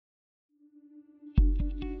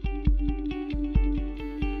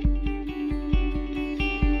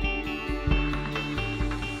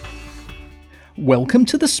Welcome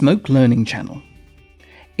to the Smoke Learning channel.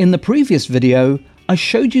 In the previous video, I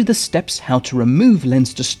showed you the steps how to remove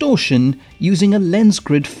lens distortion using a lens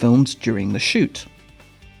grid filmed during the shoot.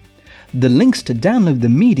 The links to download the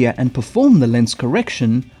media and perform the lens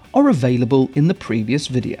correction are available in the previous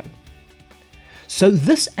video. So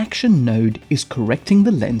this action node is correcting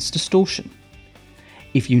the lens distortion.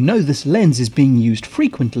 If you know this lens is being used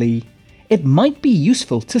frequently, it might be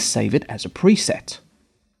useful to save it as a preset.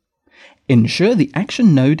 Ensure the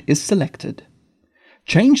action node is selected.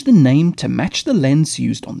 Change the name to match the lens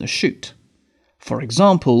used on the shoot. For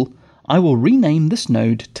example, I will rename this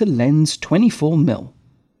node to Lens 24mm.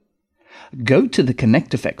 Go to the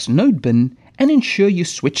ConnectFX node bin and ensure you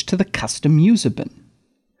switch to the custom user bin.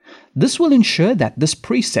 This will ensure that this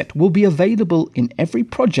preset will be available in every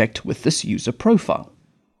project with this user profile.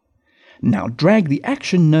 Now drag the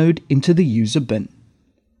action node into the user bin.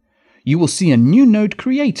 You will see a new node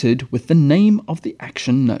created with the name of the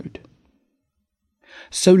action node.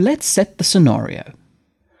 So let's set the scenario.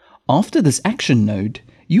 After this action node,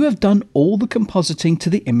 you have done all the compositing to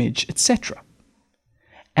the image, etc.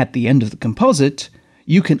 At the end of the composite,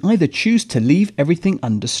 you can either choose to leave everything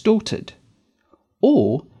undistorted,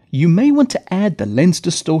 or you may want to add the lens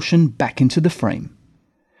distortion back into the frame.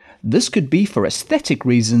 This could be for aesthetic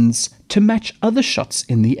reasons to match other shots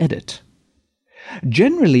in the edit.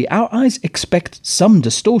 Generally, our eyes expect some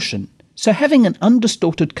distortion, so having an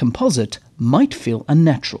undistorted composite might feel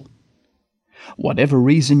unnatural. Whatever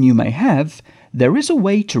reason you may have, there is a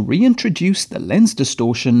way to reintroduce the lens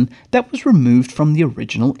distortion that was removed from the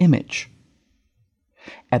original image.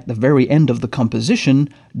 At the very end of the composition,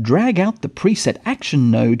 drag out the preset action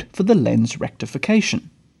node for the lens rectification.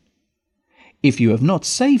 If you have not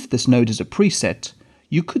saved this node as a preset,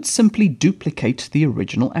 you could simply duplicate the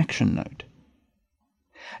original action node.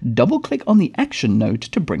 Double-click on the action node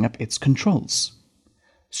to bring up its controls.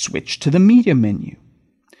 Switch to the Media menu.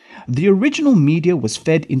 The original media was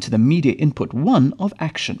fed into the Media Input 1 of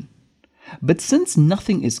Action, but since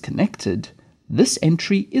nothing is connected, this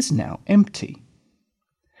entry is now empty.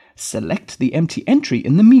 Select the empty entry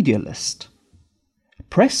in the media list.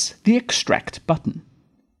 Press the Extract button.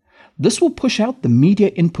 This will push out the Media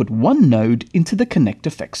Input 1 node into the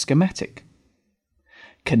ConnectFX schematic.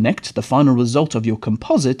 Connect the final result of your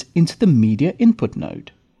composite into the Media Input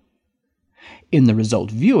node. In the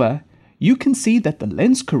result viewer, you can see that the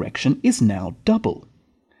lens correction is now double.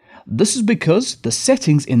 This is because the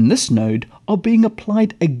settings in this node are being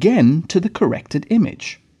applied again to the corrected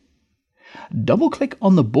image. Double-click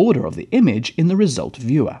on the border of the image in the result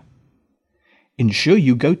viewer. Ensure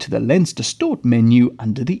you go to the Lens Distort menu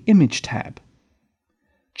under the Image tab.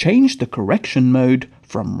 Change the correction mode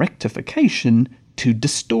from rectification to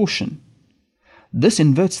distortion. This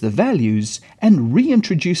inverts the values and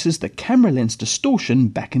reintroduces the camera lens distortion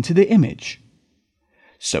back into the image.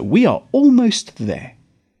 So we are almost there.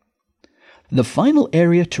 The final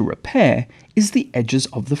area to repair is the edges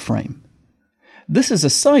of the frame. This is a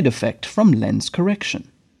side effect from lens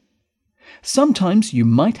correction. Sometimes you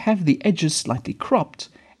might have the edges slightly cropped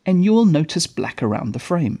and you will notice black around the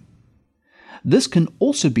frame. This can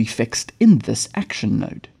also be fixed in this action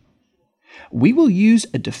node. We will use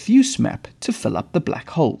a diffuse map to fill up the black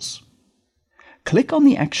holes. Click on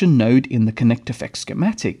the action node in the ConnectFX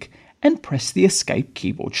schematic and press the Escape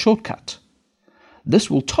keyboard shortcut. This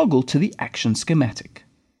will toggle to the action schematic.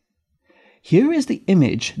 Here is the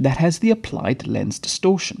image that has the applied lens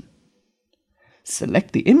distortion.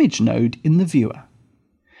 Select the image node in the viewer.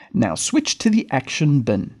 Now switch to the action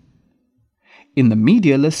bin. In the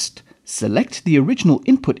media list, select the original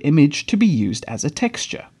input image to be used as a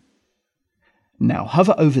texture. Now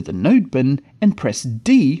hover over the node bin and press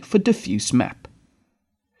D for diffuse map.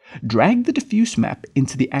 Drag the diffuse map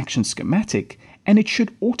into the action schematic and it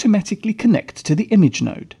should automatically connect to the image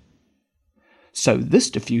node. So this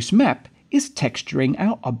diffuse map is texturing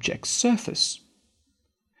our object's surface.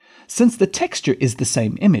 Since the texture is the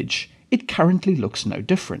same image, it currently looks no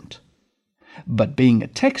different. But being a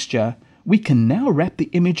texture, we can now wrap the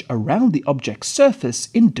image around the object's surface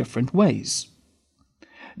in different ways.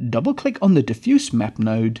 Double-click on the diffuse map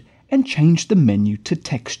node and change the menu to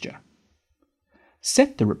texture.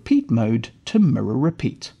 Set the repeat mode to mirror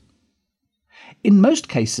repeat. In most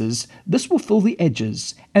cases, this will fill the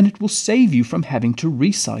edges and it will save you from having to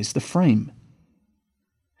resize the frame.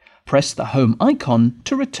 Press the home icon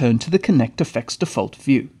to return to the ConnectFX default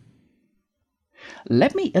view.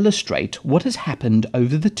 Let me illustrate what has happened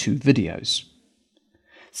over the two videos.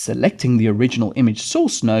 Selecting the original image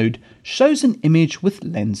source node shows an image with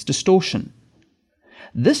lens distortion.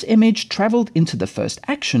 This image traveled into the first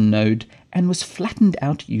action node and was flattened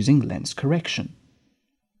out using lens correction.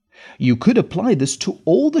 You could apply this to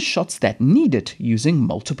all the shots that need it using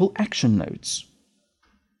multiple action nodes.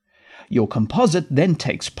 Your composite then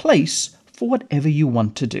takes place for whatever you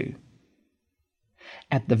want to do.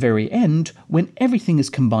 At the very end, when everything is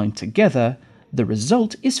combined together, the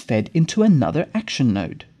result is fed into another action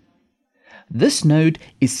node. This node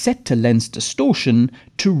is set to lens distortion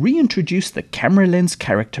to reintroduce the camera lens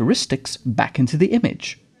characteristics back into the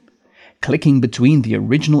image. Clicking between the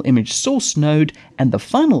original image source node and the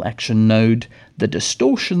final action node, the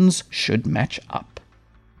distortions should match up.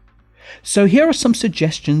 So here are some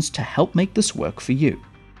suggestions to help make this work for you.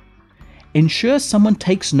 Ensure someone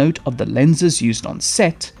takes note of the lenses used on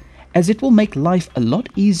set, as it will make life a lot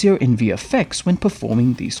easier in VFX when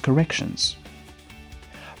performing these corrections.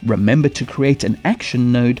 Remember to create an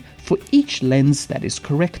action node for each lens that is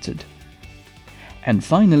corrected. And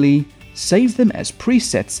finally, save them as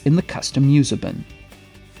presets in the custom user bin.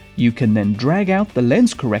 You can then drag out the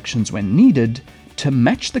lens corrections when needed to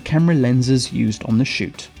match the camera lenses used on the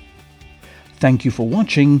shoot. Thank you for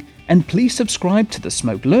watching, and please subscribe to the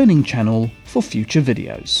Smoke Learning channel for future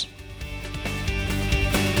videos.